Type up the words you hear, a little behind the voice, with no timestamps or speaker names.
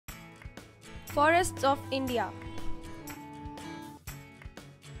Forests of India.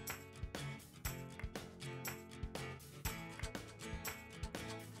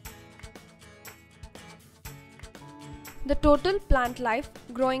 The total plant life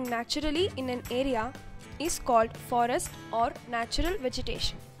growing naturally in an area is called forest or natural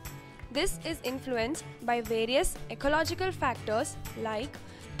vegetation. This is influenced by various ecological factors like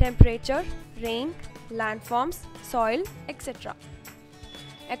temperature, rain, landforms, soil, etc.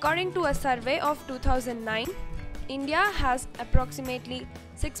 According to a survey of 2009, India has approximately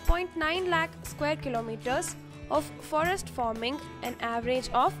 6.9 lakh square kilometers of forest forming an average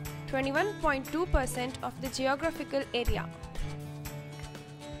of 21.2% of the geographical area.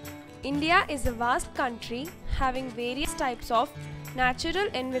 India is a vast country having various types of natural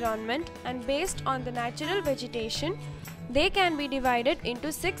environment, and based on the natural vegetation, they can be divided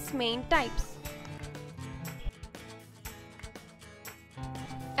into 6 main types.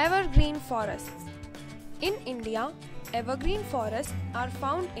 Evergreen forests. In India, evergreen forests are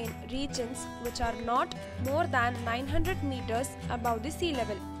found in regions which are not more than 900 meters above the sea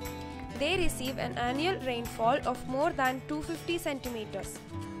level. They receive an annual rainfall of more than 250 centimeters.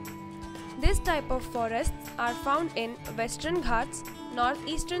 This type of forests are found in Western Ghats,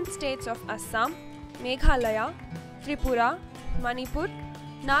 northeastern states of Assam, Meghalaya, Tripura, Manipur,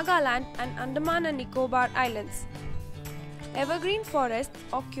 Nagaland and Andaman and Nicobar Islands. Evergreen forests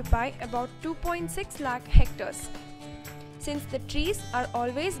occupy about 2.6 lakh hectares. Since the trees are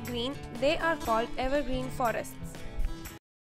always green, they are called evergreen forests.